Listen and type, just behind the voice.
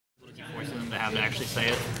to have to actually say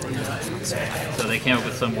it. So they came up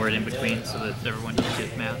with some word in between so that everyone doesn't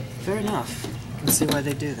get mad. Fair enough. I can see why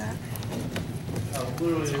they do that.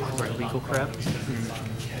 Awkward legal crap. Makes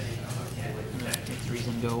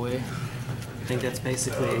reason go away. I think that's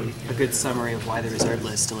basically a good summary of why the reserve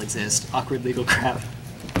list still exists. Awkward legal crap.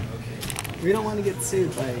 We don't want to get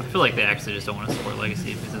sued by... I feel like they actually just don't want to support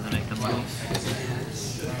Legacy because it doesn't make them money.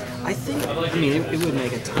 I think, I mean, it would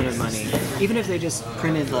make a ton of money. Even if they just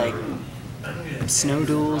printed, like, snow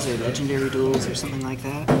duels or legendary duels or something like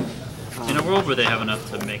that. In a world where they have enough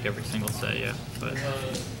to make every single set, yeah. But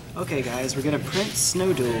okay, guys, we're going to print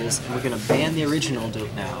snow duels, and we're going to ban the original duel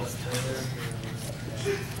now.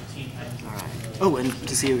 Alright. Oh, and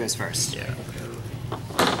to see who goes first. yeah.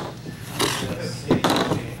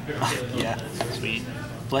 Yeah. Sweet.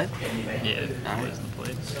 Play? Yeah, plays in the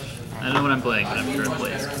play. I don't know what I'm playing, but I'm sure it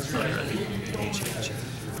plays. It's not ready.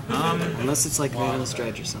 Unless it's like Vandal's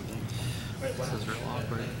Dredge or something. This is real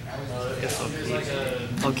awkward. I guess I'll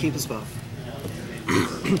keep. I'll keep us both.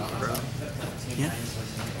 Bro. Yeah.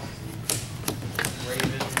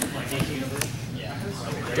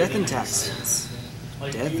 Death and taxes.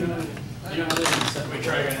 Death and...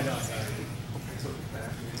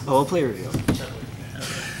 Oh, I'll play review.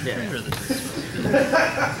 Yeah.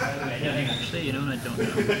 Actually, you know what? I don't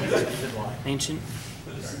know. Ancient.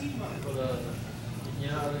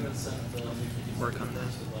 Work on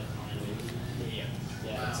that.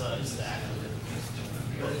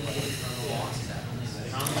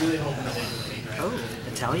 Oh,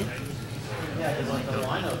 Italian?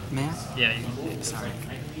 Math? Yeah, you can. Sorry.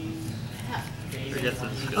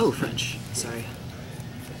 Oh, French. Sorry.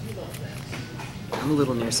 I'm a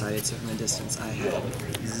little nearsighted, so from a distance I have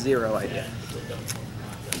zero idea.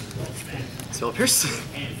 Spell Pierce?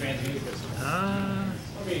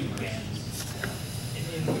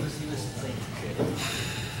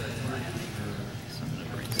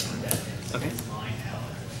 Okay. Sure. Okay.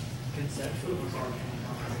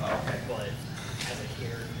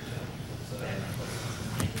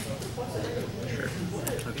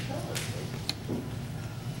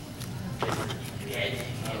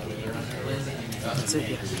 That's it,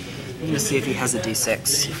 yeah. I'm gonna see if he has a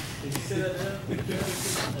D6.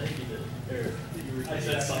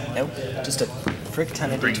 Nope, just a frick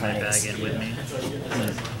ton of Bring my D20s. bag in with me.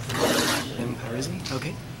 Piracy?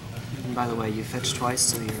 Okay. And by the way, you fetch twice,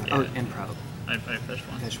 so you're... Yeah. Oh, and pro. I fetched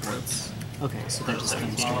one. Fetch once. Okay, so that just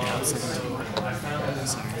comes straight out. Sorry.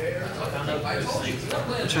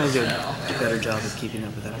 I'm trying to do a better job of keeping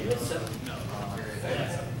up with that.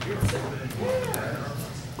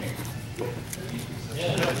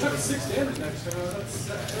 Took 6 damage next time. That's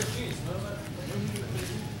 13.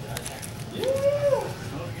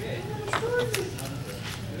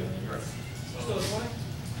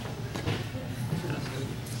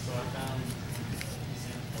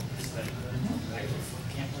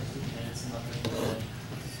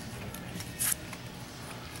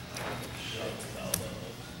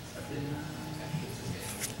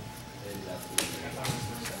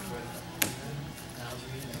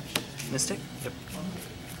 Mystic? Yep.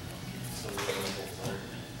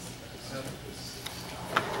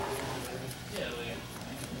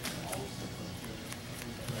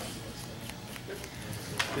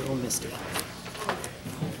 Good old Mystic.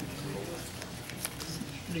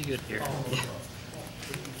 Pretty good here. Yeah.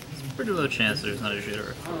 Pretty low chance there's not a Jitte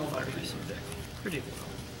or a Phyrexian deck. Pretty low.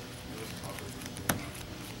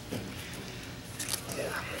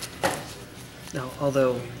 Yeah. No,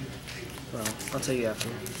 although, well, I'll tell you after.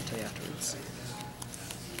 I'll tell you afterwards.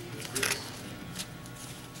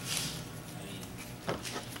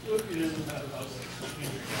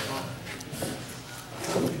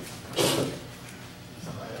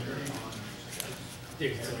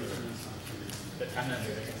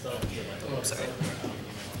 Oh, sorry.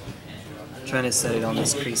 I'm trying to set it on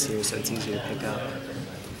this crease here so it's easier to pick up.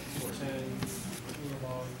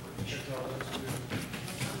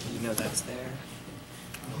 You know that's there.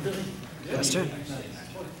 Last turn.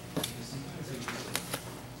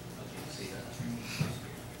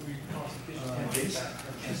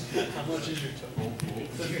 How much is your total?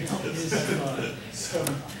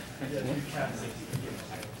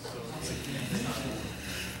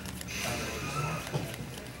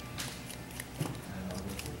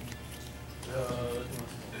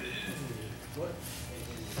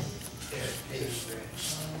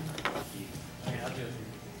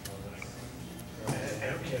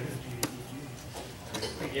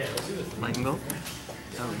 Lightning Bolt?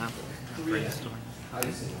 Oh no. Brainstorm.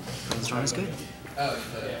 Brainstorm is good.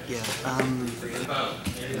 Yeah,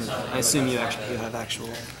 I assume you have actual...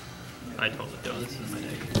 I totally don't. This is my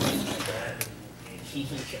deck.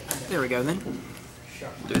 There we go then.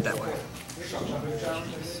 Do it that way.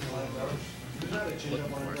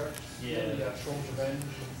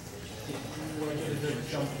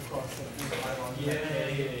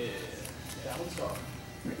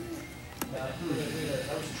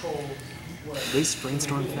 At least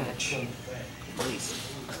brainstorm fetch. At least.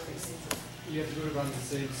 You have to do it around the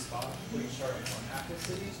same spot when you start on half the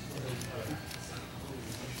city.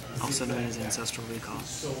 Also known as ancestral recall.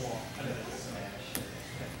 So long.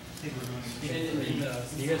 Do you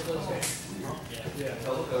guys play this game? Yeah.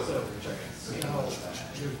 So check it. See how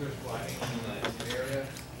there's gliding in the area?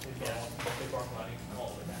 They bar gliding all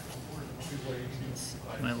the way back. Which is where you can do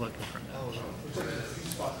gliding. Am I looking for that? Which is a few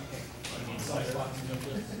spots you can. Side spots you jump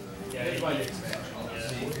in. Yeah, it's by the expansion.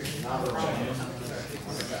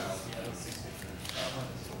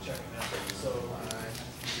 Check it out. So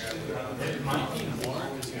it might be more.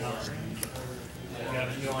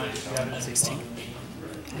 You don't have 16.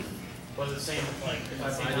 But the same, like, if I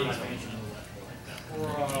buy the expansion. Or,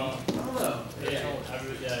 I don't know.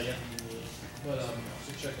 Yeah. But,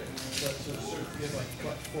 so check it. So you have like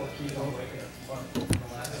 4 keys all the way to the front. But,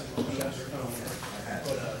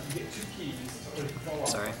 you get 2 keys. But if you fall off,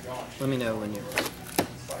 Sorry. Let me know when you're...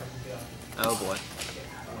 Oh boy.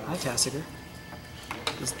 Hi, Tassiger.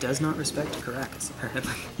 This does not respect Karakas,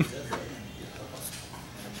 apparently.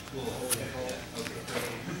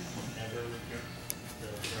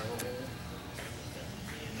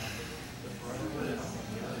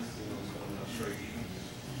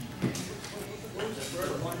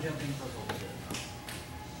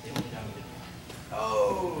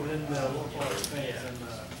 Oh, and the fans and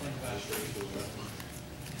the plane bash.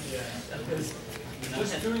 Yeah, because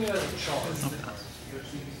just doing it as a charge.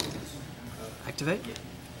 Activate?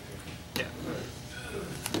 Yeah.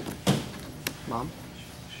 Mom?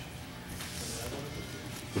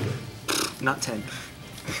 Not 10.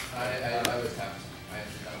 I was tapped. I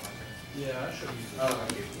actually got my turn. Yeah, I should use it. Oh,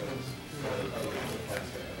 okay.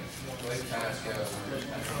 Like Tasco.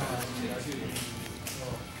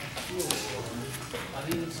 I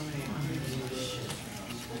think so many.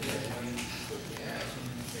 Yeah.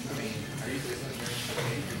 I mean, are you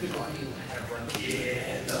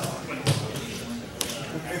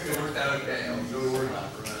it worked out okay. I was really worried about it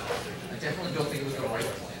for a minute. I definitely don't think it was the right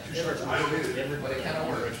plan. I don't either, but it kind of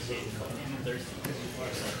worked.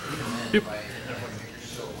 Yep.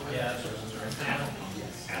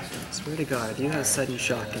 Swear to God, if you have sudden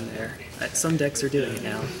shock in there, some decks are doing it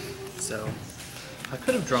now, so... I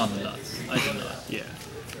could have drawn the nuts. I did not. Yeah.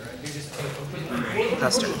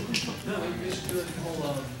 Pester. No, you just do like the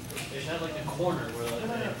whole, they should have like a corner where like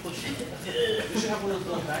they push it. You should have one of those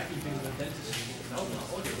little vacuum things in the dentist. No,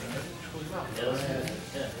 look at that. Pull them out. Yeah.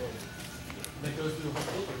 That goes through the whole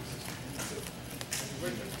filtering system.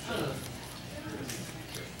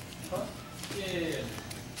 Huh? Yeah.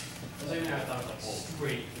 I was like, I thought like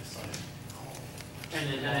straight this side.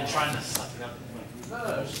 And then trying to suck it up.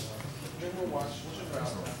 No, just we'll watch. We'll check it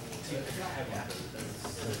out.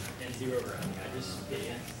 And 0 ground. I just spit in.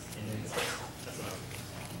 And then it's like, that's what I was.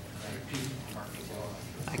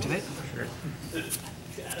 Activate? Sure.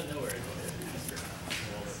 Out of nowhere.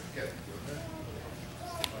 Good.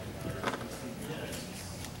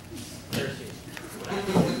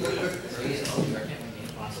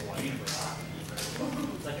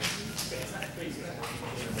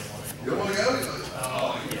 You want to go?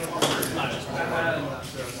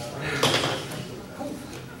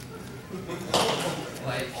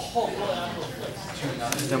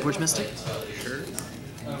 Stoneforge Mystic? Sure.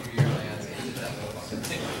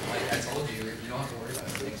 I told you, you don't have to worry about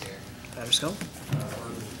things here. Batterskull?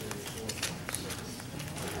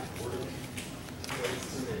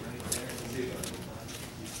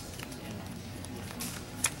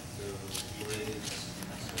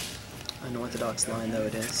 Unorthodox line though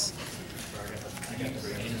it is.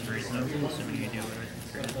 It's reasonable, assuming you do everything.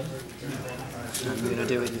 I'm going to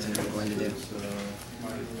do what you think I'm going to do.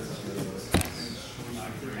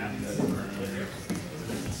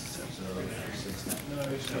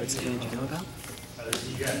 Cards to hand you know about?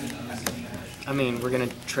 I mean, we're going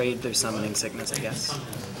to trade their summoning sickness, I guess.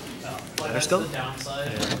 Batterskull?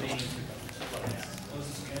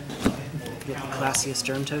 Get the classiest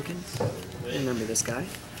germ token. Remember this guy.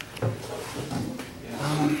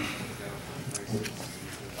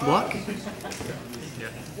 Block?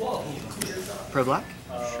 Pro black?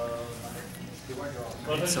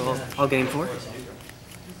 So I'll gain 4.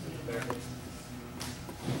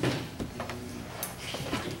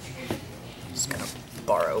 Just gonna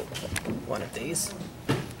borrow one of these.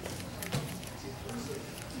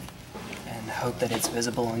 And hope that it's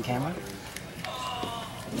visible on camera.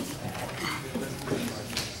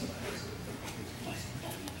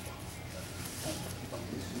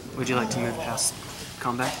 Would you like to move past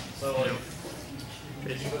combat? So like,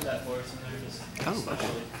 did you put that force in there? Just Oh, okay.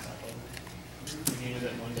 we needed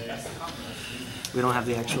it one day. We don't have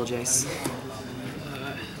the actual Jace.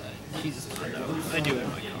 Jesus, I do have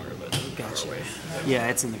my car, but Gotcha. Yeah,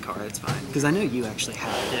 it's in the car. It's fine. Because I know you actually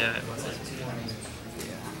have it. yeah, it was. At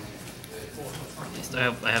least I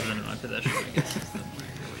have them in my possession. I guess.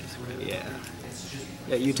 Yeah.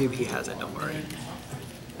 Yeah, YouTube, he has it. Don't worry.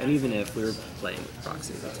 And even if we were playing with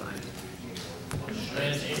proxy at the time. I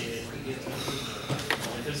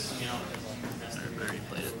already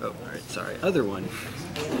played it. Oh, alright, sorry. Other one.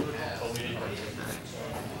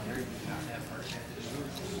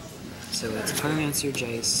 So it's Pyromancer,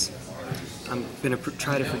 Jace. I'm gonna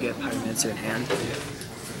try to forget Pyromancer in hand.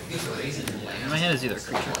 My hand is either a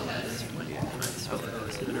creature or land at this point. I spell it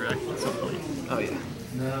as interact at some point. Oh yeah.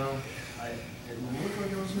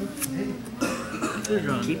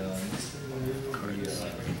 Keep. Cards.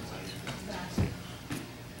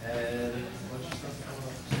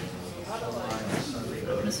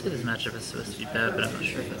 I'm gonna say this matchup is supposed to be bad, but I'm not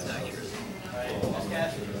sure if that's accurate.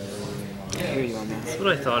 I hear you on that. That's what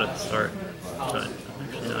I thought at the start, but I'm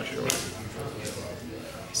actually not sure.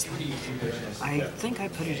 I think I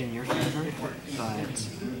put it in your favor, but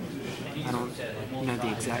I don't know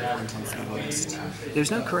the exact contents of the list.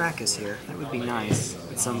 There's no Karakas here. That would be nice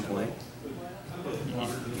at some point.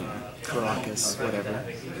 Karakas, whatever.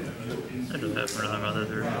 I don't have for another other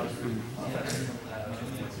three.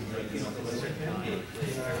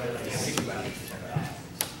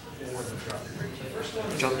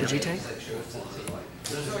 Drop the Jitte.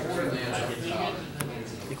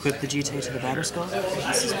 Equip the Jitte to the Batterskull.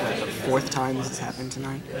 This is what, the fourth time this has happened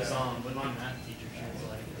tonight.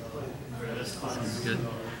 Sounds good.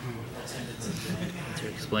 To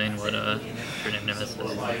explain what your name Nemesis is,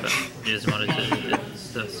 but you just wanted to hit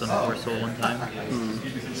the Sun Power Soul one time.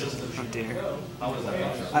 Oh dear.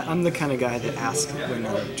 I'm the kind of guy that asks when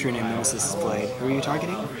True Name Nemesis is played, who are you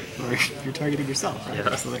targeting? Or you're targeting yourself, right?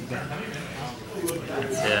 Yeah. Something like that.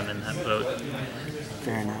 I'd say I'm in that boat.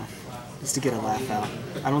 Fair enough. Just to get a laugh out.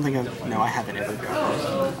 I don't think no, I haven't ever gone.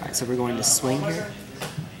 Alright, so we're going to swing here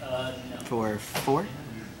for 4.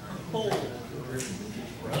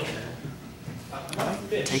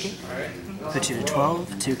 Okay, take it. Put you to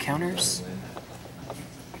 12, 2 counters.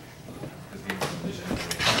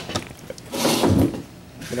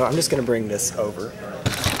 You know, I'm just going to bring this over.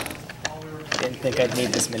 Didn't think I'd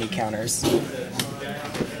need this many counters.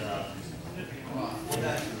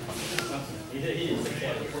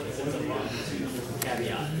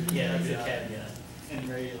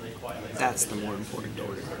 That's the more important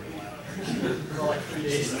order.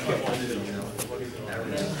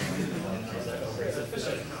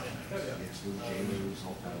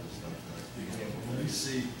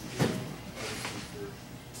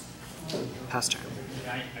 Pass turn.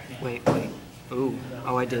 Wait. Ooh.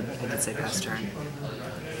 Oh, I did say pass turn.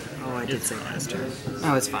 Oh, I did say pass turn.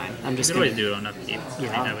 Oh, it's fine. I'm just You can gonna... always do it on upkeep.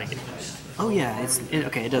 Yeah. I know we can. Oh yeah,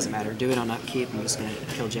 okay, it doesn't matter. Do it on upkeep. I'm just gonna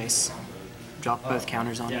kill Jace. Drop both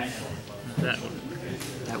counters on it. That would.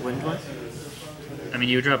 That wouldn't work? I mean,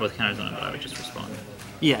 you would drop both counters on it, but I would just respond.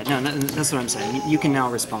 Yeah, no, that's what I'm saying. You can now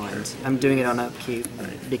respond. I'm doing it on upkeep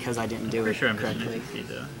because I didn't do For it sure, I'm just correctly. going to succeed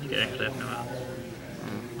though. You could actually have no out.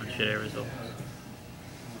 One shit A result.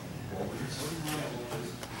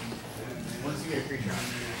 Once you get a creature on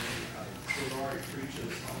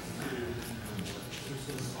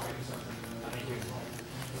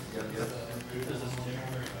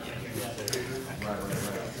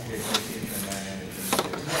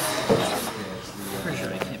Pretty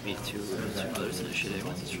sure I can't beat two others in a shit A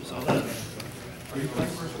once it's resolved.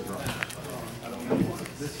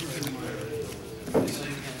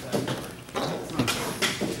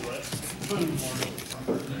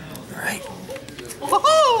 Alright.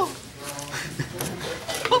 Woohoo!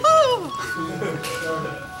 Woohoo!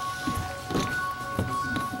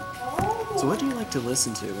 So what do you like to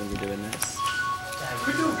listen to when you're doing this?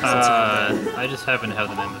 I just happen to have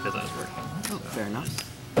them in because I was working. Oh, fair enough.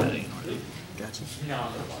 I didn't ignore them. Gotcha.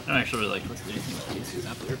 I don't actually really like listening to anything with these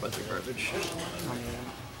because they're a bunch of garbage.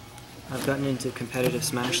 I've gotten into competitive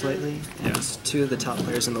Smash lately, and Yeah. 2 of the top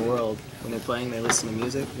players in the world, when they're playing, they listen to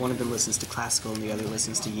music. One of them listens to classical, and the other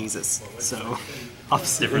listens to Yeezus. So,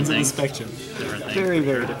 opposite Different ends of the things. spectrum. Different things. Very,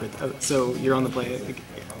 very different. Oh, so, you're on the play.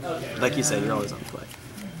 Like you said, you're always on the play.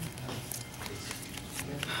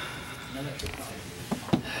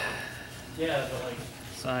 Yeah, but like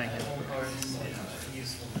Sighing.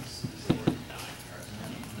 usefulness.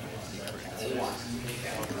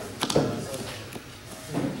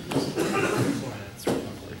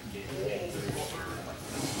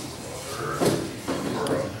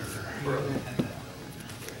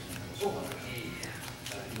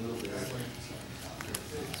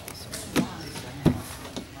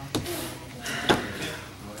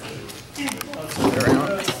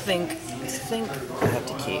 think I have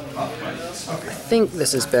to keep. I think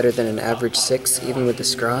this is better than an average 6, even with the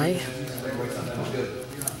scry.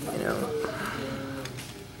 You know,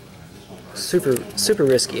 super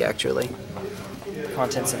risky actually.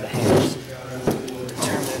 Contents of the hand.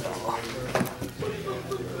 Determine it all.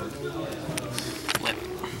 Flip.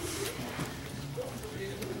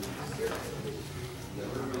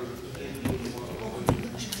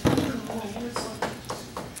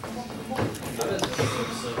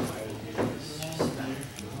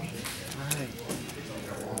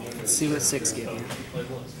 Let's see what 6 give you.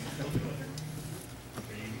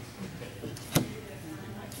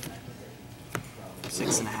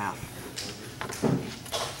 Six and a half.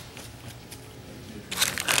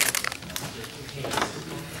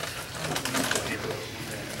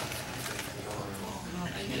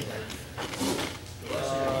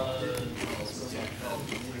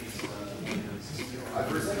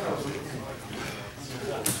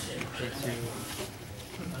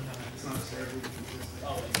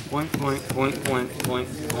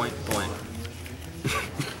 Point.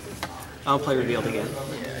 I'll play revealed again.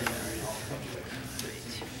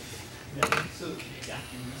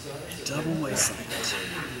 Double Wasteland.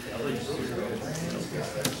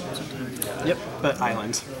 Yep, but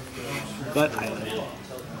island.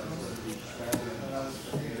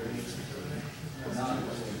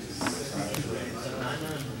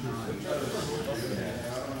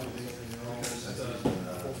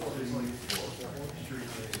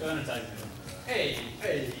 Hey.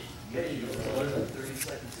 30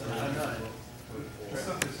 seconds.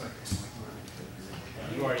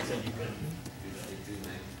 You already said you couldn't.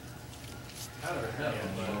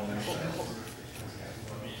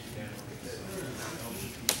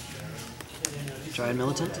 Dryad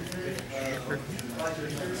Militant.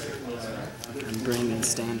 And bringing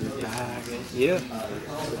standard back. Yeah.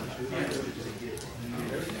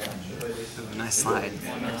 Ooh, nice slide.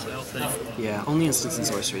 Yeah, only instants and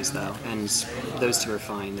sorceries though, and those two are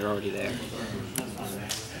fine. They're already there.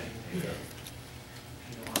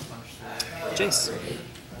 Jace.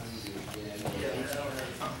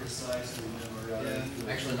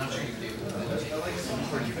 Actually, not sure you do.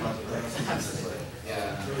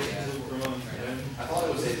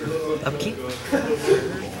 Upkeep.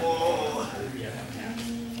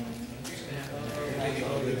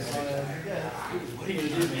 What are you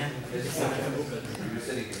gonna do, man?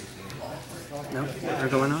 No, they're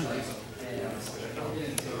going on.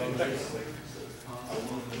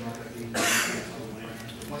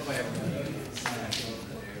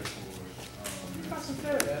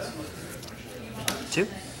 Two.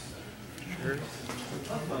 Sure.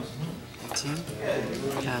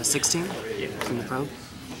 18. 16 from the probe.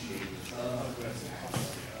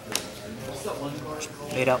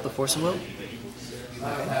 Bait out the Force of Will.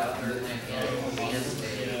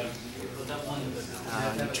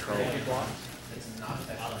 Neutral.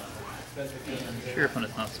 Your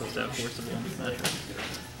opponent's not supposed to have forcible in this matchup.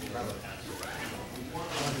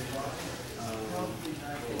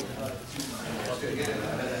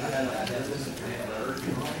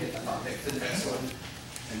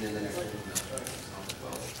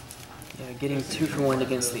 Yeah, getting 2 for 1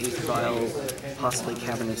 against the Æther Vial, possibly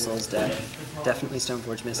Cavern of Souls deck. Definitely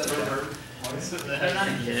Stoneforge Mystic deck.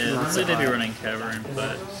 Yeah, normally they'd be running Cavern,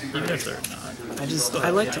 but even if they're not. I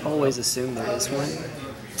like to always assume there is one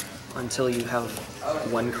until you have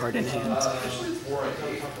 1 card in hand.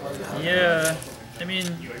 Yeah, I mean,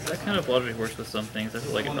 that kind of logic works with some things. I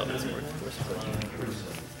feel like it probably doesn't work with force.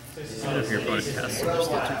 Even if your opponent has to just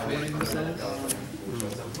get 2 for 1 instead.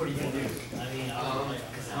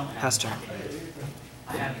 Pass turn. I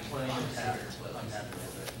have to play on patterns, but I'm happy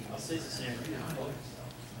with it. I'll say it's the same.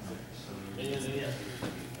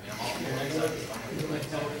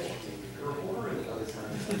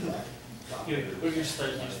 What if you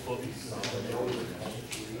start to use focus?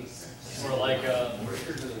 Or like,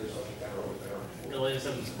 your latest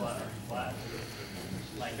episode flat.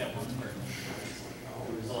 Like that one's perfect.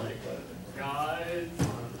 So like, guide.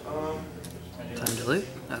 Time to loot.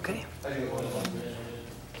 Okay.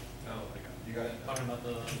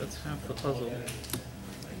 That's half the puzzle.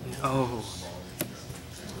 Oh.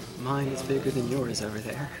 Mine is bigger than yours over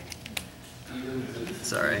there.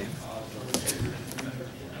 Sorry.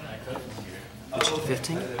 Which is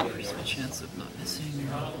 15? Increase my chance of not missing.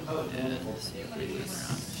 And see if we can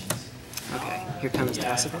around. Okay, here comes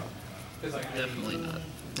Tacitus. Definitely not.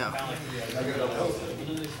 No.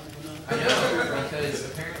 I know, because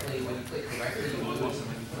apparently when you play correctly, you lose, and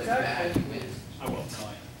when you play bad, you win. I will.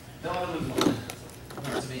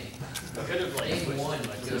 That's me. Game 1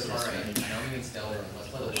 goes alright. I know he means Delta. Let's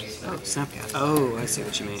play the Wasteland. Oh, Snapcat. Oh, I see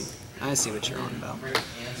what you mean. I see what you're on about.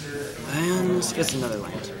 And gets another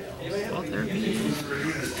land. Spell therapy.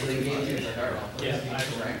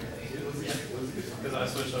 Because I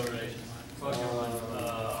switched over to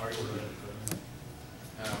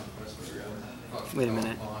Wait a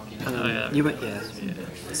minute. Oh, yeah. You went, yeah.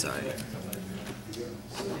 Sorry.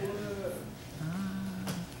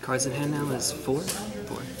 Cards in hand now is 4? 4. I'm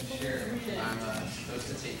supposed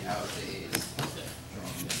to take out the A's.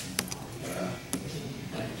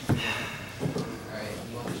 Alright,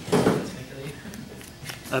 you want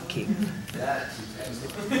to Upkeep.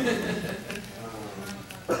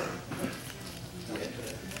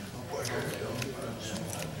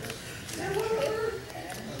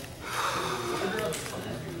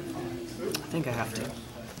 I think I have to.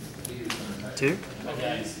 2?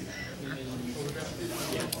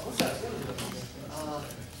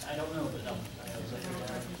 I don't know, but no.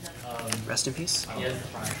 Rest in peace. He has the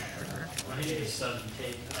fire. His son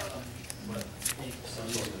take what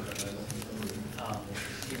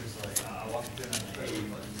he was like, I walked through and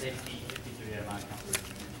safety 53 at my account.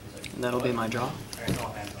 And that'll be my draw.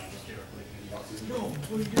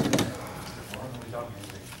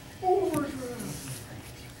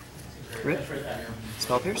 Rip.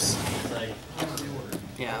 Spell Pierce?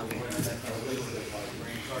 Yeah, okay.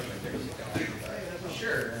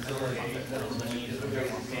 Sure.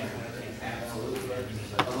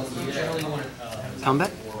 You generally want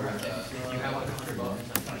Combat?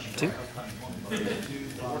 2?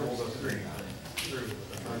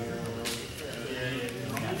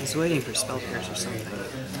 He's waiting for Spell Pierce or something.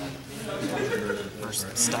 Or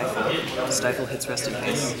Stifle. Stifle hits Rest in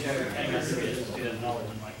Peace.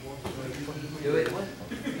 do it.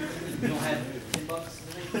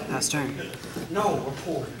 Pass turn. No, we're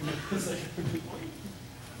poor.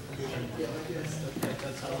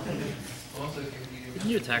 Didn't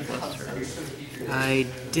you attack last turn? I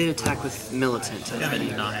did attack with Militant. I'm at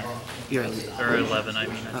 9. You're at Or 11, I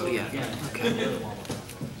mean. Oh, yeah. Okay.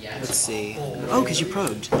 Let's see. Oh, because you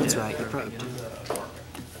probed. That's right, you probed.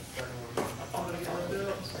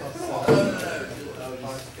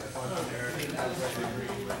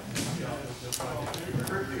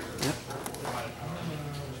 Yep.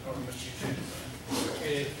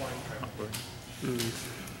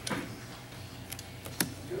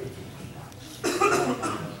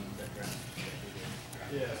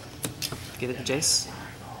 Get it, Jace?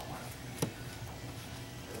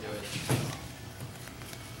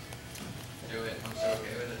 Do it. I'm so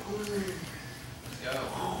okay with it. Let's go.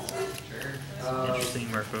 Sure. Interesting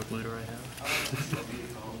Merfolk looter I have.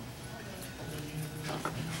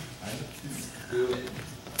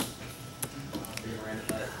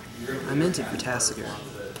 I meant it for Tassiger,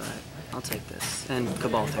 but I'll take this. And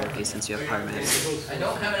Cabal Therapy since you have Pyromancer. I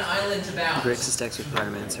don't have an island to bounce. Grixis decks with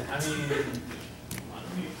Pyromancer.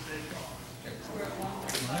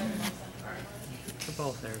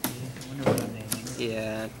 Cabal therapy. I wonder what I'm naming.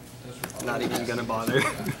 Yeah, not even gonna bother.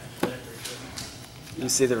 You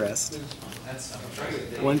see the rest. That's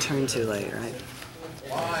One turn too late, right?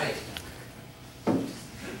 why.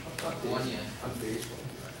 One yen.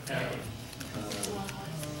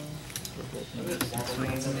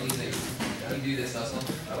 That's amazing. You do this, Hustle?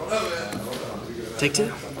 I don't know, man. Take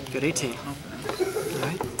 2. Good 18.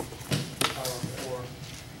 Alright.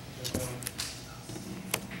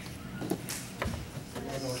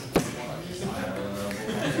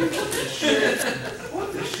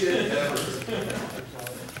 What the shit ever?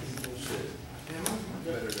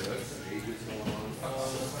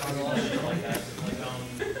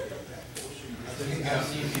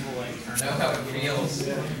 Know how it feels.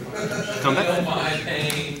 Come back. Feel my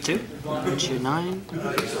pain. 2. Shoot 9.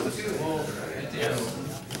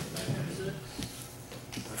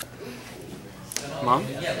 Mom?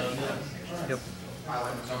 Yep. Yep. So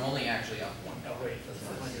I'm only actually up 1.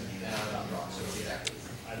 And I'm not wrong, so exactly.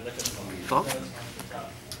 Fall?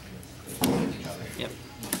 Yep.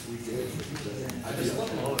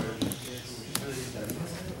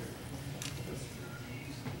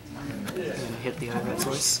 I'm gonna hit the other red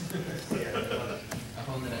source. A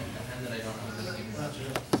hand that I don't know this game.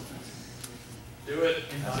 Do it.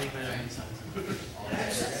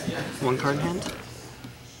 One card in hand.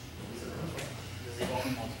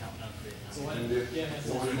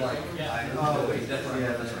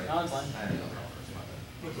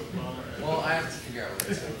 Well, I have to figure out what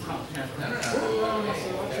it's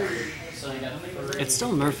No. It's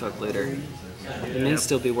still Merfolk Looter. It may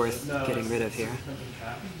still be worth getting rid of here.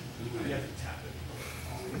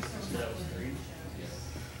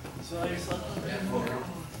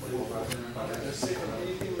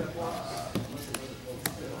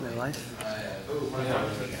 No life.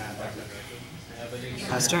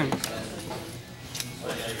 Pass Pass turn.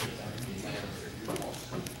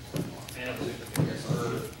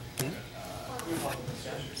 Yeah.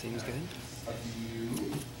 Seems good.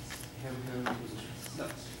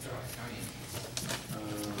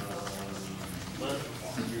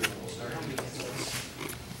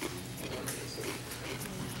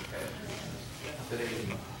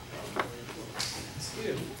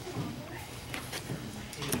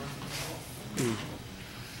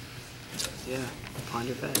 Yeah,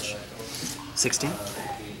 ponder fetch. 16.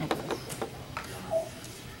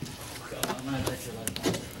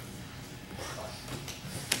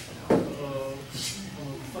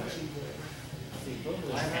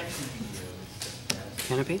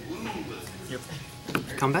 Canopy? Yep.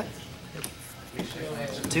 Combat?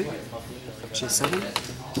 2. Which is 7.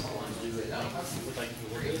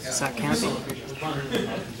 Sack Canopy?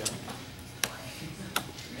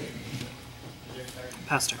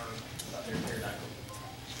 Pass turn.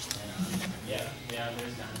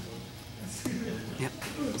 Yep.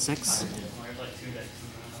 6.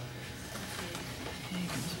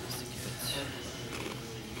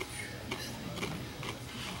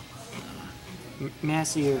 May I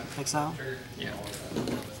see your exile? Yeah.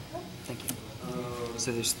 Thank you.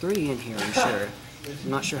 So there's 3 in here, I'm sure. I'm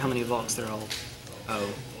not sure how many Volks they're all.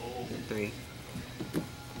 Oh, 3.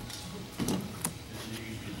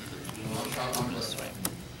 I'm just swipe.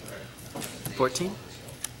 14?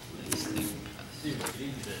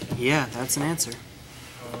 Yeah, that's an answer.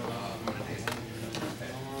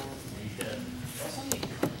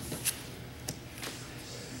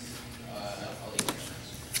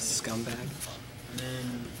 Scumbag. And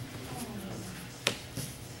then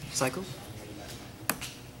Cycle?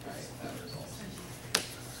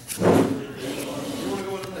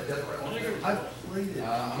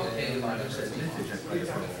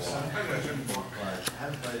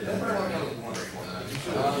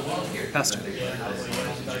 Pass turn.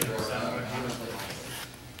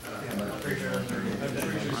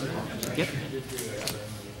 Yep.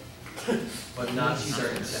 But not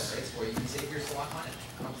certain separates where you can save your slot on it.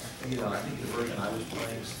 You know, I think the version I was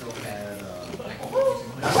playing still had,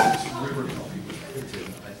 River Coffee was good too,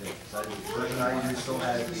 I think. So the version I used still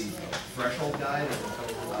had the threshold guide,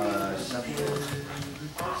 separated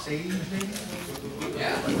stage maybe?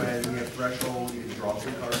 Yeah. Like when you have threshold, you can draw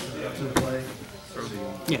 3 cards to play. So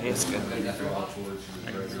Yeah, it's good. you can draw towards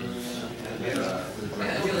your regular. I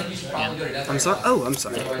feel like you should probably go to Death I'm sorry. Oh, I'm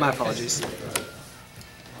sorry. My apologies.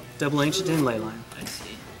 Double Ancient and Leyline. I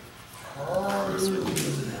see.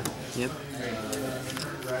 Yep.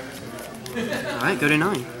 Alright, go to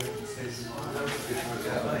 9.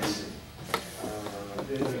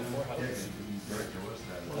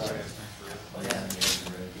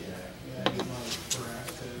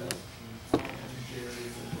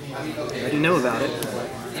 I didn't know about it.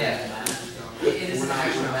 Yeah. It is an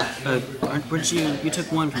actual match. Weren't you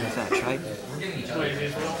took 1 from the fetch, right?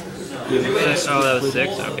 Oh, that was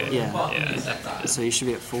 6? Okay. Yeah. Yeah, definitely. So you should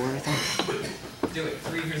be at 4, I think. Do it.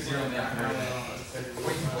 3 for 0 now.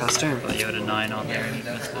 Pass turn. But you had a 9 on there and you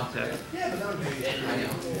missed it. Okay.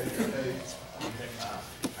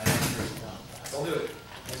 I'll do it.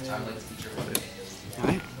 I would like to teach your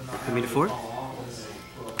Alright. Put me to 4.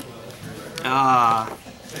 Ah.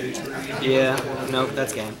 Yeah. Nope,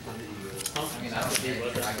 that's game.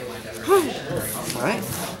 Alright.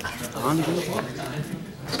 On to game 4.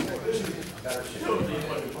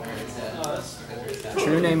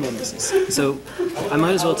 True name Nemesis. So, I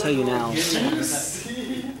might as well tell you now.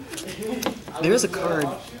 There's a card.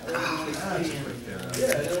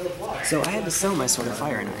 So I had to sell my Sword of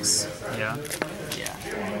Fire and Ice. Yeah. Yeah.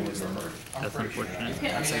 That's unfortunate.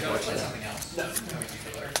 That's unfortunate.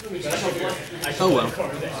 Oh well.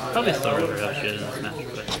 Probably still really rough shit in this match,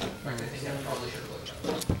 but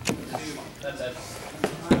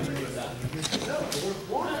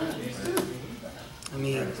I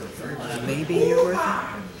mean, maybe you're worth it. I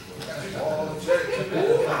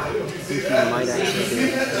think you might actually be.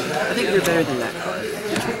 I think you're better than that card.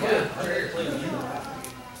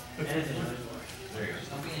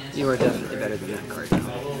 You are definitely better than that card now.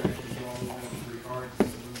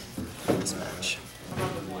 This match.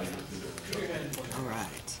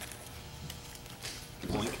 Alright.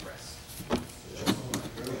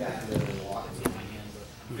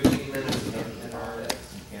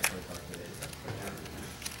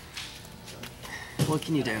 What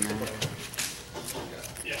can you do, man?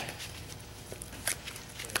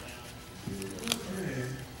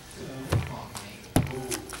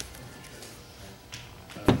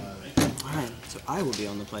 Alright, so I will be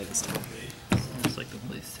on the play this time. seems like the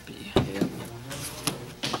place to be. Yeah.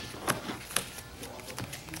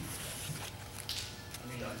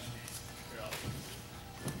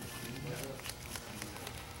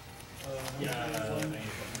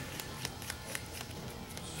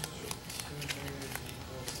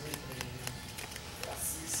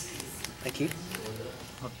 I keep.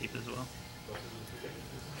 I'll keep as well.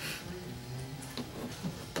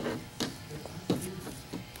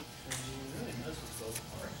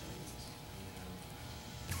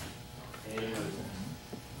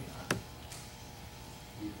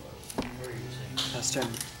 Last turn.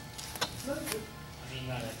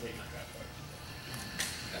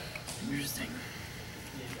 Interesting.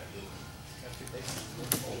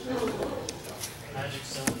 Magic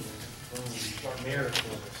cylinder. Boom. Mirror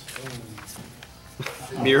force.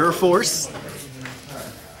 Boom. Mirror Force.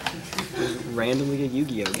 Randomly a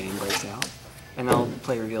Yu-Gi-Oh game breaks out, and I'll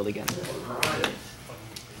play Revealed again.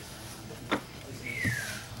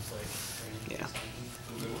 Yeah.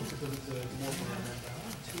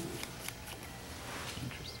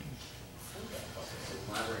 Interesting.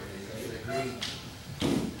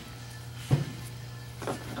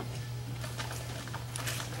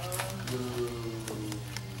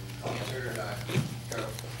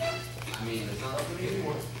 I mean, it's not up to me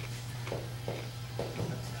anymore.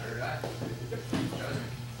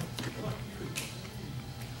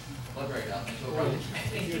 Look right up.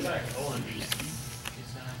 You're attacking. Oh, interesting.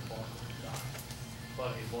 He's gonna have to block the dot. But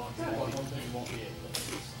he blocks one thing, he won't be able to.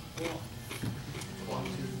 Block 2,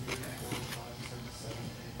 3, 4, 5, 6, 7,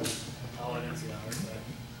 8. Oh, I didn't see that.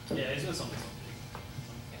 Yeah, he's doing something.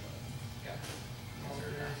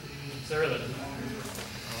 So really doesn't matter.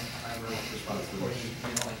 I have a responsibility. You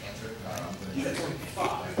don't like answer. You got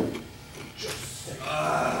 25.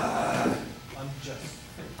 I'm just.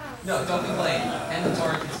 No, don't complain. End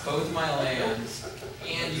targets both my lands,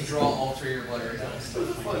 and you draw alter your blood results.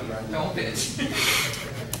 Don't bitch.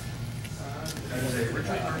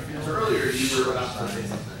 Earlier, you were about to say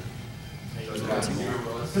something.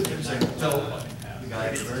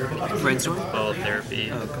 Brainstorm? Cabal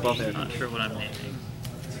Therapy. Oh, Cabal Therapy. Not sure what I'm naming.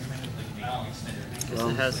 Guess Well.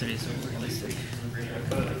 it has to be something realistic.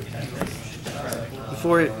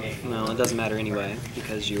 Before it, well, it doesn't matter anyway,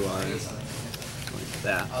 because you are like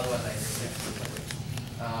that.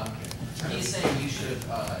 He's saying you should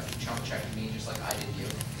have chump checked me just like I did you.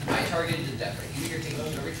 I targeted the death rate. Either you're taking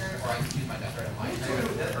your turn, or I can use my death rate on my turn.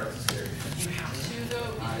 You have to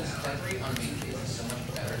though, because death rate on main phase is so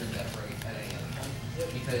much better than death rate at any other point.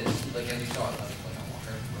 Because, like as you saw, it's like on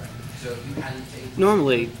Walker. So if you hadn't taken.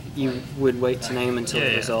 Normally, you would wait to name until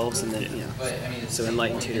it Yeah. resolves, and then, you know. But, I mean, it's So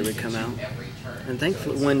Enlightened Tutor would come out. every turn. And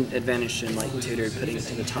thankfully, one advantage to Enlightened Tutor putting it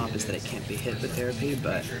to the top is that it can't be hit with therapy,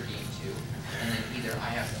 but Your game too. And then either I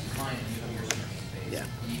have to use mine and you have yours in your main phase. Yeah.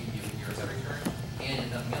 You can do yours every turn, and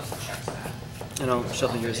nothing else checks that. and I'll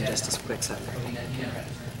shuffle yours in just as quick second. But you never had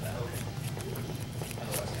to turn to that.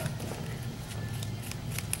 Otherwise, yeah.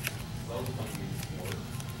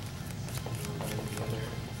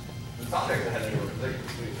 The topic I had to work like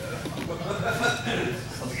between that.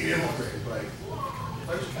 I'll give you a upgrade, but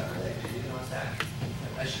I was kind of like, you know, attack.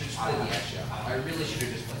 I should have just played the Ashe out. I really should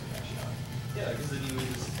have just played the Ashe out. Yeah, because then you would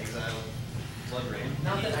just exile Blood Rain.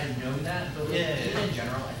 Not that I know that, but like, even in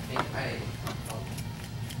general, I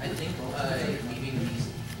think leaving these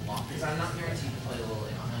locked, because I'm not guaranteed to play the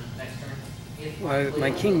Lily on them next turn. If I play My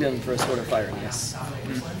Lily, kingdom for a Sword of Fire, yes. I'm gonna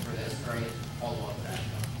waste one for this, or I follow up with Ashe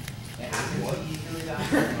out. It happens to be really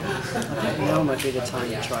bad. Now might be the time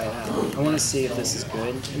to try it out. I want to see if this is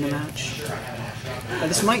good in the match.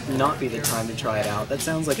 This might not be the time to try it out. That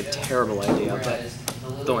sounds like a terrible idea, but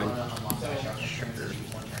Thorn.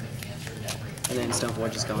 And then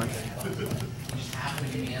Stoneforge is gone. You just happen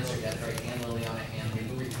to give me answer death right, and Liliana and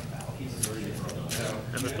the Grixis battle. So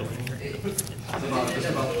Have a Thorn.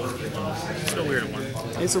 It's a weird one.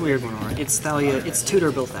 It's a weird one, alright. It's Thalia. It's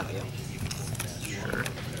Tutor built Thalia. Sure.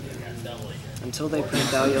 Until they put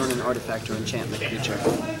Thalia on an artifact or enchantment creature.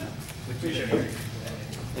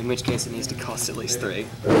 In which case it needs to cost at least 3.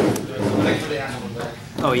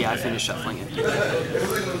 Oh yeah, I finished shuffling it.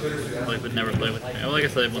 I would never play with. Well, like I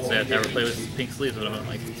said, once I'd never play with pink sleeves, but I don't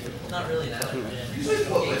like. not really that.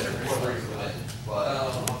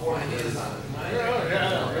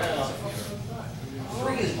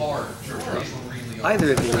 Three is hard.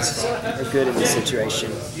 Either of these are good in this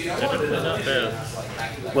situation. Definitely not bad.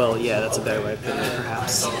 Well, yeah, that's a better way of putting it,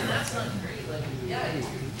 perhaps.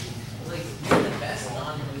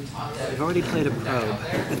 I've already played a probe.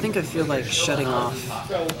 I think I feel like shutting off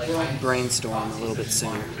Brainstorm a little bit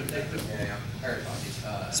sooner.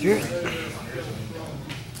 Spirit?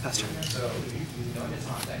 Pass turn.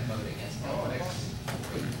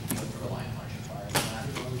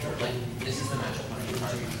 This is the matchup.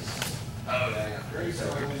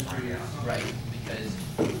 Right, because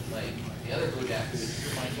like the other blue decks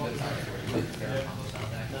find good target with their combo style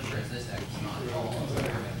deck, whereas this deck is not at all.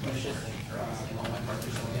 It's just all my cards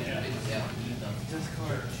are so good, they don't need them. So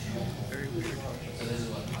this is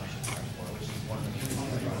what punishing cards for, which is one of the main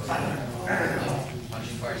things.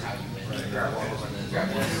 Punishing cards how you win. Grab one,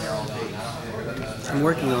 they're all gone. I'm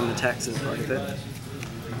working on the taxes part of it.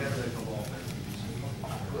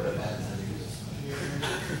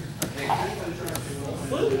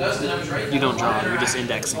 Dustin, I was right. You don't draw, you're just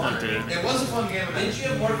indexing empty. It was a fun game. Didn't you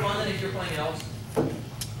have more fun than if you're playing elves?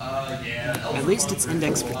 Yeah. At least it's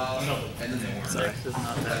indexed for... Sorry. This is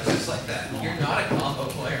not that. Just like that. You're not a combo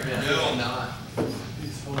player, man. No, I'm not.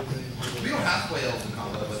 We don't have to play elves in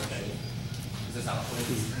combo, but is this how it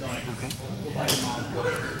plays? Okay.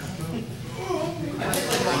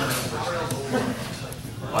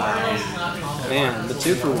 Man, the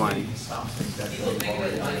 2-for-1.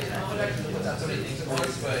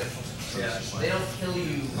 They don't kill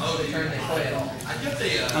you the turn they play at all.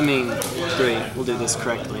 I mean, 3. We'll do this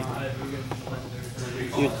correctly.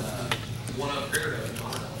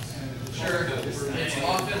 Sure. It's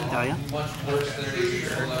often Thalia? much worse than it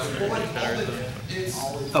is.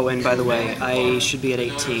 Oh, and by the way, I should be at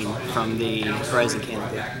 18 from the Horizon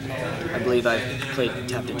Canopy. I believe I've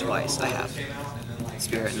tapped it twice. I have.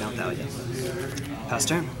 Spirit and now Thalia. Pass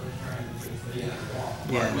turn.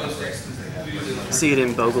 Yeah. See it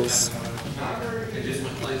in Bogles.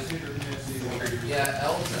 Yeah,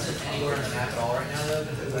 Elves isn't anywhere in the map at all right now, though,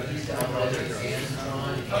 because he's downloaded his hands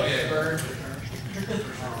on Bird.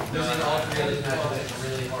 Losing all 3 of these matches is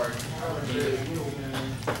really hard.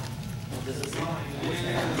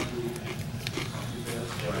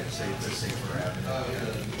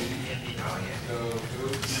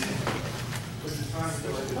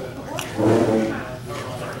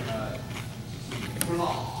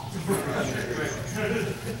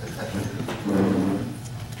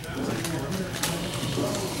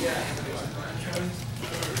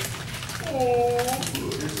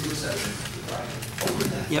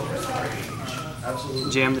 Yep.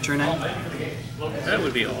 Jam the turn out. That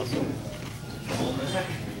would be awesome.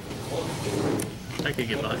 I could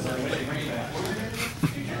get behind that.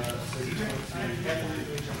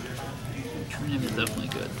 Trim is definitely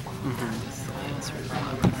good. It's the answer to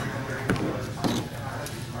Labyrinth.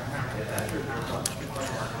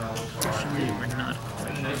 Actually, we're not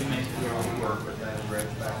quite.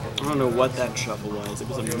 I don't know what that shuffle was. It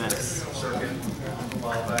was a mess.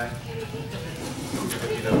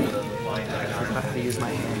 I have to use my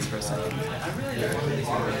hands for a second.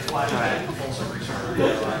 Alright.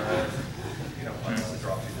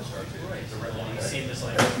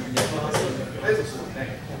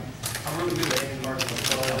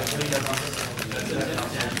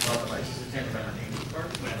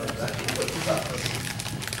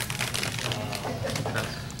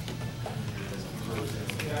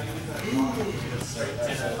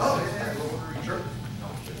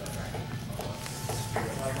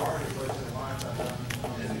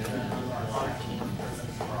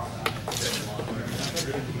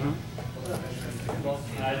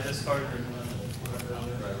 I discarded her.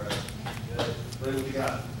 What you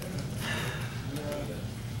got?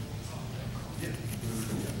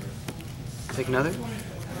 Take another.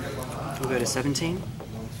 We'll go to 17.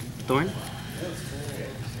 Thorn.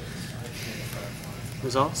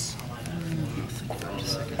 Results?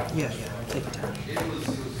 Yeah, take your time.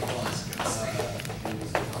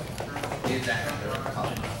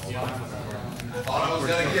 Thought I was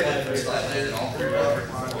gonna get it, but I landed all 3 rubber.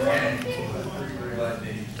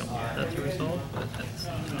 Don't want that to resolve, but that's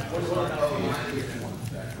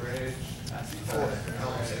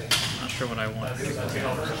not sure what I want. This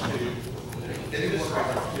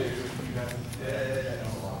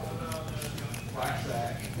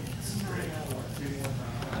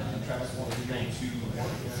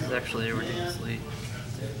is actually a ridiculously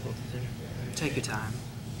difficult decision. Take your time.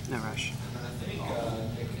 No rush.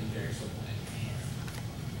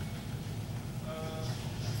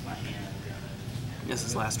 This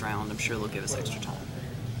is last round. I'm sure they'll give us extra time.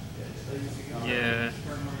 Yeah.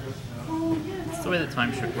 That's the way the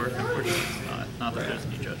time should work, unfortunately it's not. Not that there's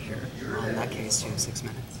any judge here. Well, in that case, you have 6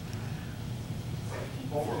 minutes.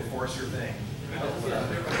 Force your thing.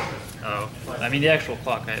 Oh. I mean, the actual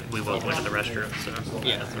clock, we both went to the restroom, so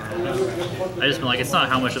yeah. That's all right. I just been like, it's not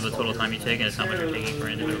how much of the total time you take, and it's how much you're taking for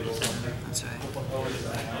an individual decision. That's right.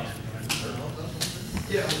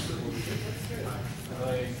 Yeah.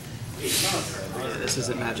 Yeah, this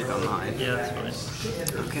isn't Magic Online. Yeah, that's fine.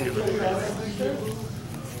 Okay.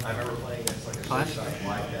 I remember playing against like a 5?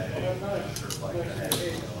 black deck.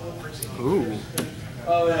 Ooh.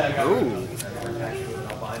 Ooh.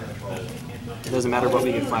 It doesn't matter what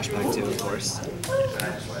we get flashback to, of course.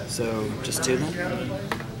 So, just 2 then?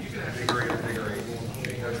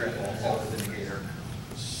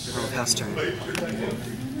 Oh, pass turn.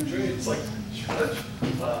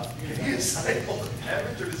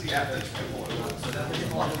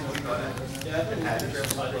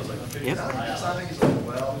 Yep.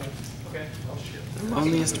 The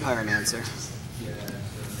loneliest pyromancer.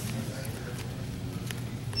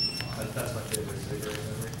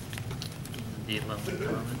 Indeed, lovely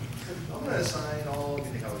common. I'm gonna assign all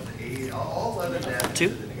 11 damage 2?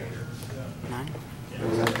 to the negator. 9?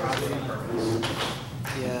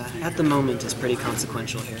 Yeah, at the moment is pretty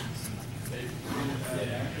consequential here.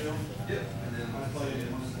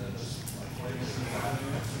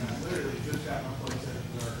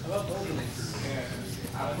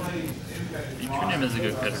 Trim is a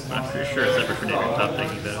good pick, but I'm pretty sure it's ever Trim top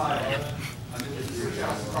taking better.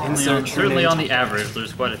 Certainly on the average,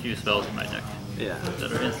 there's quite a few spells in my deck. Yeah.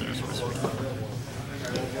 That are instant or sorcery.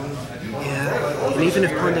 Yeah, and even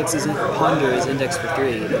if Ponder is indexed for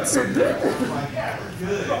 3, that's something.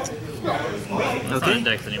 It's not Okay.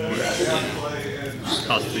 indexed anymore.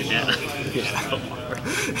 Cost 3 mana. Yeah.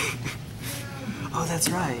 Oh, that's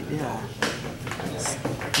right, yeah.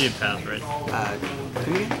 You did pass, right? Come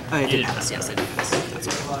again? Oh, I You did did pass, pass. yes, I did pass. That's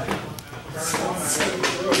right.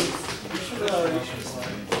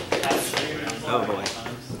 Oh boy.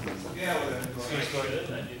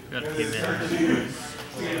 Got a few mana.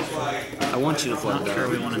 I want you to flood Not sure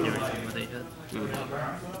we though. want to do anything with it yet.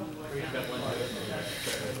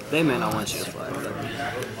 They may not want you to flood, but...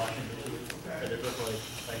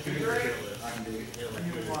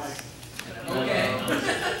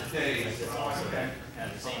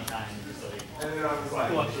 At the same time, just like,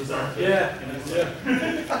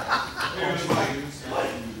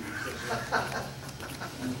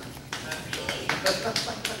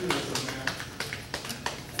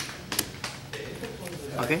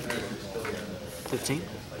 Okay. 15?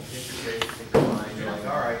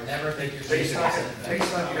 Alright. Never think you're Face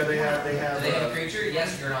safe. time, you know, they have, Do they have a creature?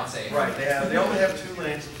 Yes, you're not safe. right, they only have 2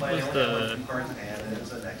 lands to play, they What's only have the- 2 cards in hand, and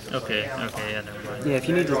it's a nexus. Okay, yeah, never mind. Yeah, if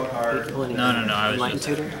you need to pull anything. No, I was Enlightened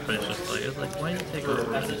just, Tutor? but it's just like, why do you take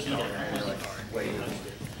over message? Wait,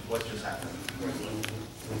 what just happened?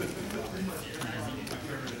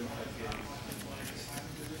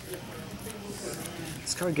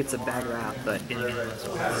 This card gets a bad rap, but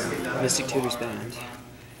Mystic Tutor's banned.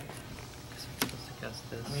 Cast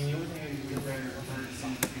this.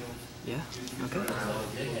 Yeah? Okay.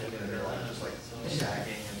 Just like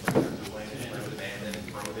stacking and abandon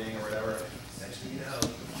and probing or whatever. Next thing you know.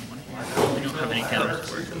 We don't have any counters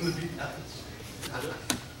for it.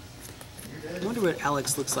 I wonder what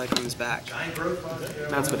Alex looks like on his back. Giant growth bug.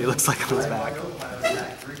 That's what he looks like on his back.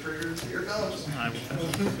 3 triggers, here it goes.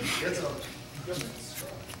 Get some.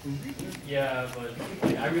 yeah, but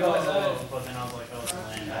like, I realized that, but then I was like, oh, it's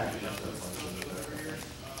land.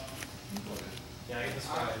 Yeah, I get the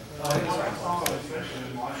scribe.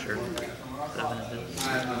 Sure. 7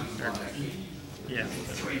 yeah.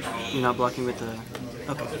 You're not blocking with the...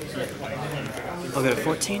 Okay. I'll go to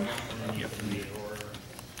 14.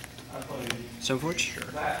 Stoneforge?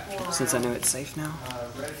 Since I know it's safe now.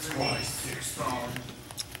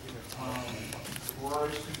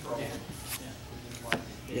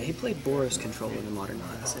 Yeah, he played Boros Control in the Modern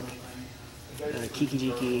Classic. Kiki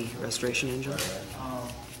Jiki Restoration Angel.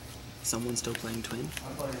 Someone still playing Twin.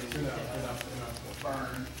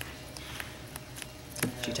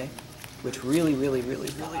 Jitte, which really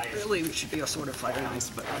should be a sort of fighter nice,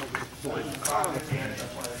 but I don't know.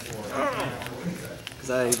 Because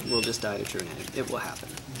I will just die to True Name. It will happen.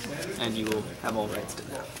 And you will have all rights to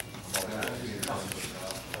that.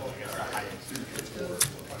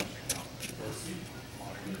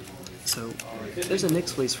 So, there's a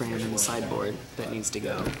Nyx Fleece for him in the sideboard that needs to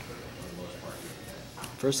go.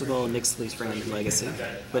 First of all, Nyx Fleece for him in Legacy,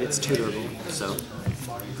 but it's tutorable, so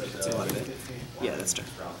that's a lot of it. Yeah, that's true.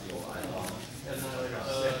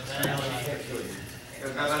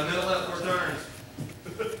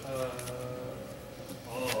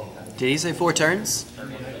 Did he say 4 turns?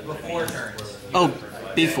 Before turns. Oh,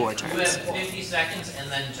 before You turns. have 50 seconds and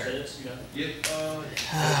then turns.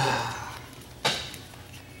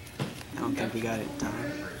 I don't think we got it in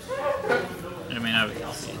time. I mean, I would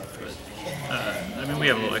concede, but I mean, we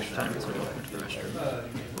have a little extra time, so we'll go to the restroom.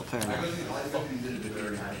 Well, fair enough.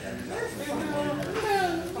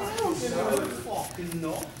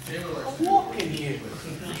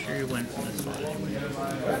 I'm sure you went from this spot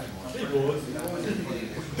anyway.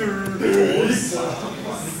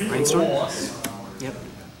 Brainstorm? Yep.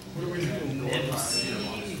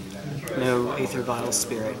 No Æther Vial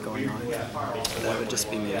spirit going on. That would just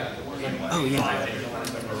be me. Oh yeah.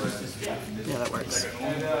 Yeah, that works.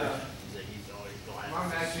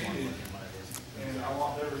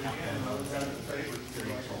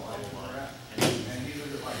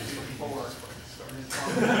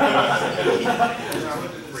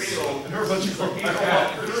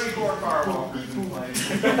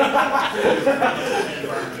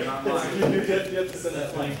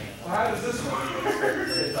 How does this work?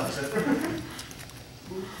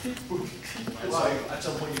 At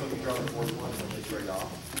some point you look at draw the fourth one and they trade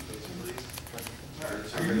off.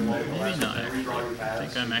 Maybe not. I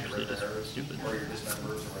think I'm actually just stupid.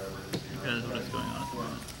 Because what is going on at the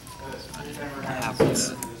moment? That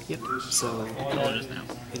happens. Yep. So Just now.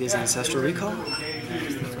 it is Ancestral Recall.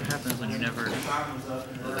 That's what happens when you never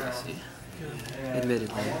legacy.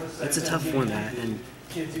 Admittedly, it's a tough format, and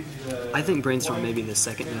I think Brainstorm may be the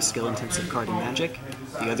second most skill-intensive card in Magic.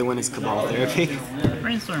 The other one is Cabal Therapy.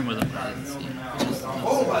 Brainstorm wasn't legacy. Just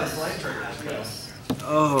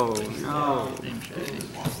Oh no. name shade.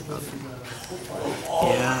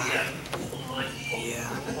 Yeah. Yeah.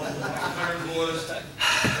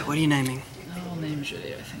 What are you naming? Oh, name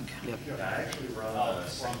shade, I think. Yep.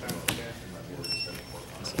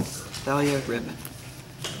 Thalia, rip.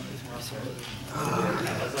 Oh,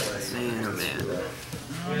 man, oh man.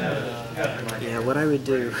 Yeah, what I would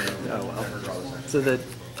do. Oh well. So the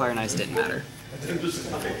Fire Knights didn't matter. Like you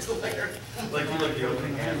look the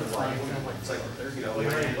opening hand is like it's like you know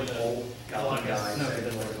old goblin guy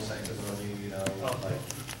saying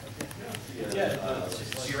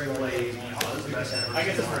Searing Blade, the best ever. I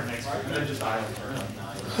guess it's for next and then just island turn like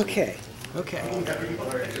 9. Okay. Okay.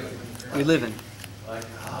 We live in. Like,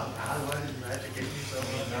 why did Magic give me so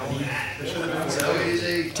much? It should have been so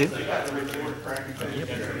easy. 2.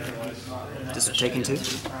 Just taking 2.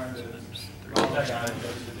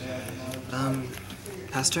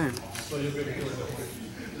 Pass turn.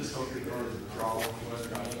 Just hope you draw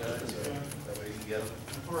that way you can get them.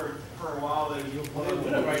 For a while there, you'll play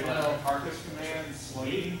with right now Karakas command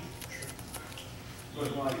Slade.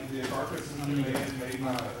 But like the Karakas command made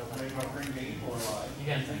my frame game for life. You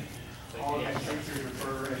can't think. All of my creatures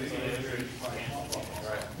refer to it.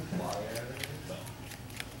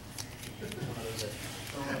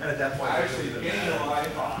 And at that point, I actually gained a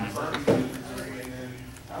life off first and then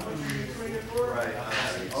how much are you doing it for? right.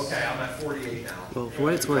 Okay, I'm at 48 now. Well, for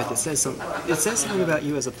what it's worth, it says something about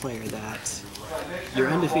you as a player that you're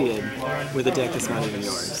undefeated with a deck that's not even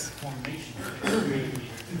yours.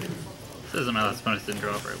 Says my last opponents didn't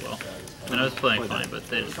draw very well. I mean, I was playing fine, but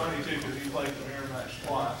they It's just. funny too because he played the mirror match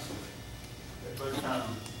twice.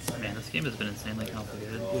 Man, this game has been insanely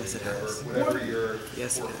complicated. Yes, it has. Whatever your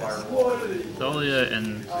Yes, it has. Thalia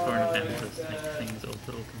and Thorn of Amethyst make things a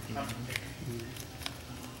little confusing.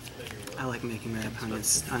 I like making my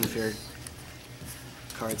opponent's unfair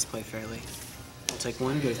cards play fairly. I'll take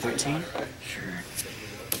 1, go to 13. Sure.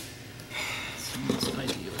 Seems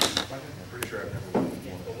ideal. I'm pretty sure I've never won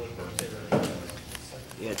one.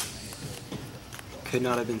 It could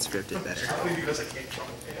not have been scripted better. Probably because I can't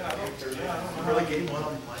trouble. Really game one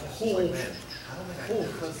on my like, man, I don't think I can do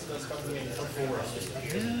this. I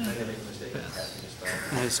didn't make a mistake in casting a spell.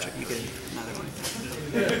 That is true. You get another one.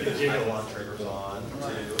 I want triggers on, 2,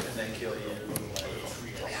 and then kill you.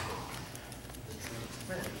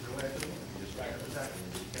 Man, go ahead. You just attack and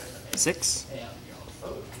you cast it. 6. Oh,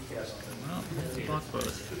 you cast something. Well, let's block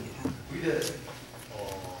both. We did it.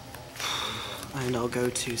 And I'll go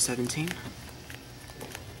to 17.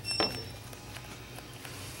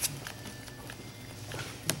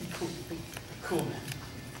 Cool, man.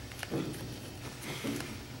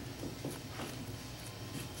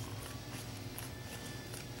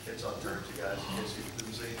 It's on turns, you guys. You guys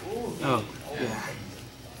didn't see. Oh, yeah.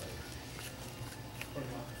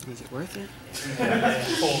 Is it worth it?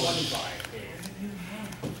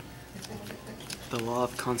 The law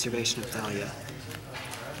of conservation of Thalia.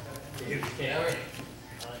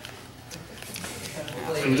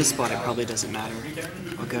 From this spot, it probably doesn't matter.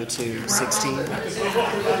 I'll go to 16.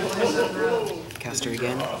 Cast her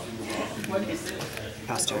again.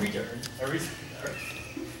 Pass turn.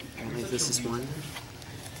 Apparently this is 1.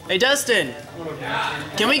 Hey Dustin!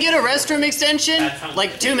 Can we get a restroom extension?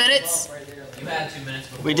 Like 2 minutes? You had 2 minutes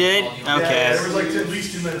before. We did? Yeah, Okay. there was like at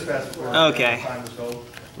least 2 minutes past before. Okay. Time was go.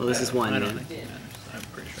 Well, this is 1 I don't then. think it matters. I'm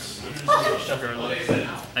pretty sure. Regardless.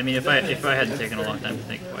 I mean, if I hadn't taken a long time to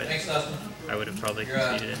think twice, Thanks, Dustin. I would have probably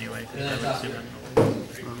conceded anyway. 'Cause I would assume Well,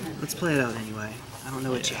 let's play it out anyway. I don't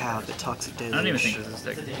know what you have, but Toxic Deluge. I don't even think this is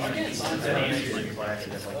technically. I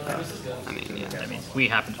mean, yeah. I mean, we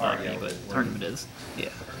happen to not be, but the argument is. Yeah.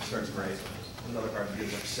 Starts great. Another card that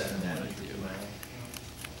gives like 7 damage for 2 mana.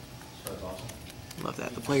 So that's awesome. Love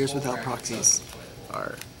that. The players without proxies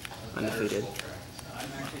are undefeated.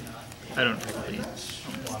 I don't really.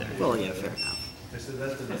 Well, yeah, fair enough. It's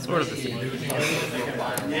sort of the same.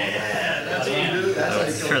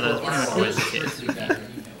 Sure, that's pretty much always the case.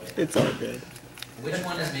 It's all good. Which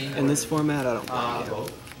one is main? In this format, I don't think.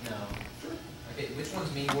 No. Okay, which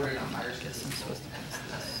one's main board in a higher skill?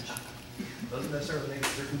 Doesn't necessarily make it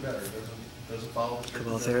strictly better. Doesn't follow the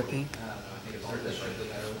Cabal Therapy. Strictly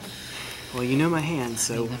better. Well, you know my hand,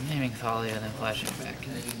 so I'm naming Thalia and then flashing back.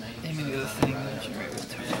 Naming the other thing that you're able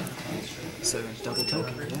to. double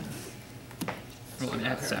token, yeah. Well,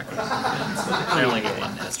 net sacrifice. I only get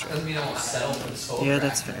one net. Doesn't mean I won't settle for the soul. Yeah,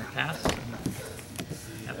 that's fair. Pass.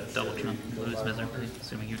 Have a double chunk, lose miserably,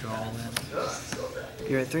 assuming you draw all that.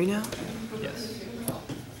 You're at 3 now? Yes.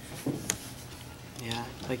 Yeah,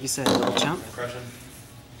 like you said, double chump.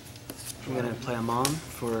 I'm gonna play a mom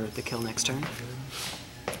for the kill next turn.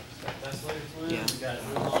 Yeah.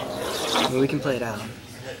 Well, we can play it out.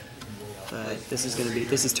 But this is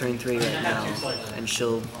turn 3 right now, and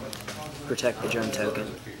she'll protect the germ token.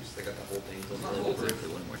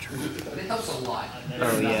 It helps a lot.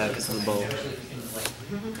 Oh yeah, because of the bolt.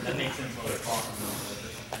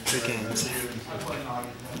 3 games.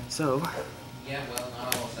 So, Yeah, well,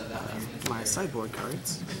 not all said that. my sideboard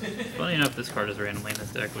cards. Funny enough, this card is randomly in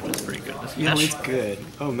this deck, which is pretty good. Yeah, it's good.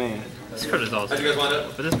 Oh man. This card is also good,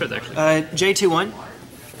 but this card's actually J21.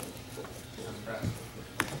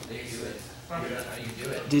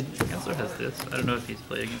 Did Counselor has this. I don't know if he's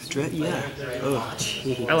played against Dread? Yeah. Oh,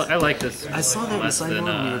 jeez. I like this. I saw that in less sideboard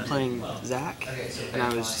than, when you were playing Zach, and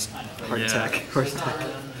I was just heart attack.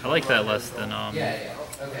 I like that less than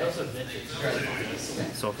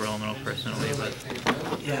Sulfur Elemental personally, but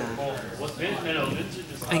yeah.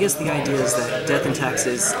 I guess the idea is that Death and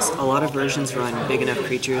Taxes, a lot of versions run big enough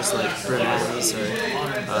creatures like Brunaz or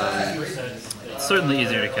it's certainly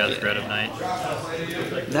easier to cast Dread of Night.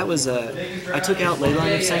 that was I took out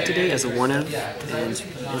Leyline of Sanctity as a 1-of and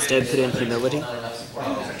instead put in Humility.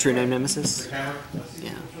 True Name Nemesis.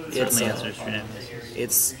 Yeah. Certainly answers True Name.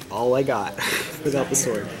 It's all I got without the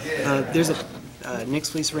sword. There's a Nyx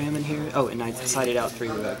Fleece Ram in here. Oh, and I sided out 3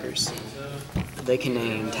 Revokers. They can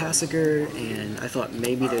name Tassiger, and I thought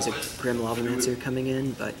maybe there's a Grim Lavamancer coming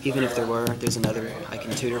in, but even if there were, there's another I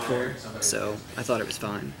can tutor for, so I thought it was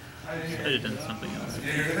fine. I should have done something else. I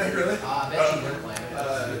bet you were playing.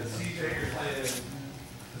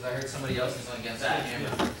 Because I heard somebody else is going against that hammer.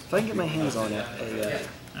 If I can get my hands on it,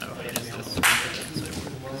 Oh, it's just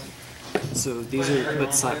so these are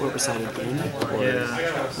what we're sided in? Or,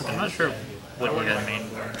 yeah. I'm not sure what he had main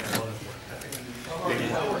board.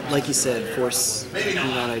 like you said, force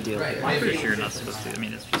not ideal here. I'm pretty sure you're not supposed to. I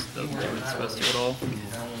mean, it's just doesn't do what it's supposed to at all.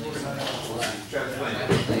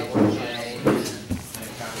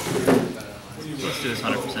 Let's do this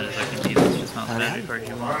 100% as I can keep this. Just not the magic card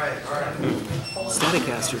you want.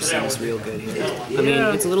 Staticaster seems real good here. I mean,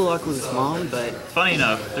 it's a little awkward with Mom, but Funny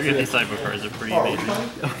enough, 3 of these sideboard cards are pretty amazing.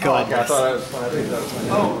 oh god, yes. Yeah.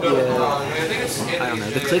 I don't know.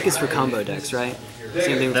 The click is for combo decks, right?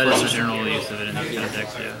 Same thing with That is the Flash. general use of it in these kind of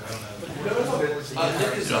decks, yeah.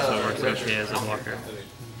 It also works okay as a blocker.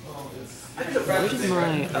 Where did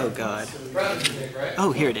my... oh god.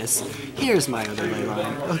 Oh, here it is. Here's my other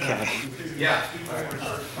leyline. Okay.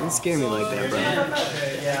 Don't scare me like that, bro.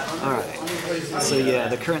 Alright. So yeah,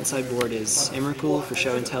 the current sideboard is Emrakul for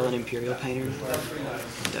Show and Tell and Imperial Painter.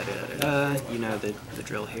 You know the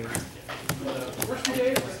drill here.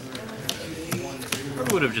 Or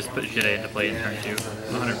would have just put Jitte into play in turn 2,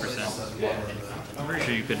 100%. I'm pretty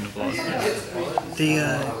sure you couldn't have lost it.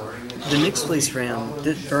 The Nyx Fleece Ram,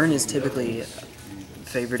 the burn is typically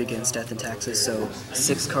favored against Death and Taxes, so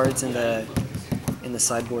 6 cards in the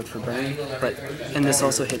sideboard for burn. And this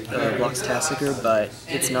also blocks Tassiger, but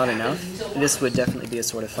it's not enough. This would definitely be a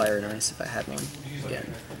sort of Fire and Ice if I had one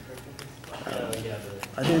again.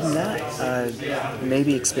 Other than that,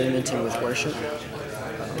 maybe experimenting with Worship.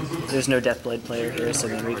 There's no Deathblade player here, so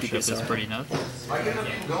the Reiki Worship is pretty nuts.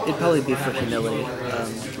 It'd probably be for Humility.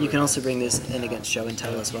 You can also bring this in against Show and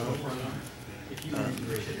Tell as well.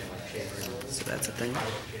 So that's a thing.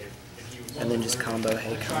 And then just combo,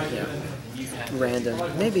 random.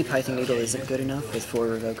 Maybe Python Needle isn't good enough with 4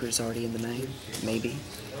 Revokers already in the main. Maybe.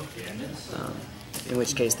 In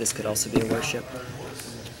which case this could also be a Worship.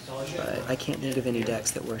 But I can't think of any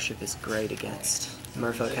decks that Worship is great against.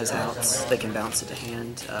 Merfolk has outs, they can bounce it to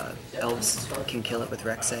hand. Elves can kill it with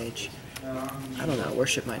Rex Sage. I don't know,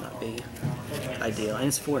 Worship might not be ideal. And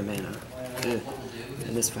it's 4 mana. Good.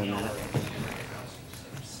 In this format.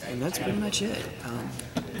 And that's pretty much it.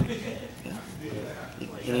 Yeah.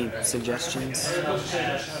 Any suggestions?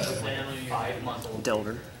 Family,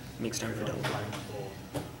 Delver. Mixed down for Delver.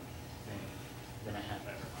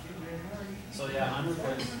 So yeah, I'm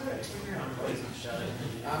replacing Shelly.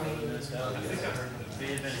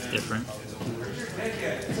 Different.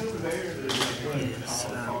 Yes,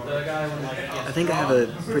 The guy when like I think I have a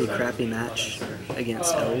pretty crappy match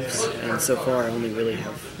against elves, and so far I only really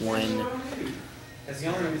have one,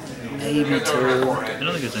 maybe two. I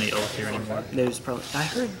don't think there's any elves here anymore. There's probably, I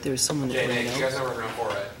heard there's someone that played You guys elf. know we're round 4,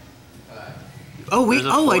 right? Oh, There's a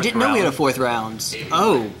I fourth didn't know we had a round. fourth round.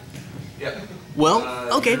 Oh, Yep.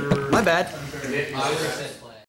 well, okay, my bad. I was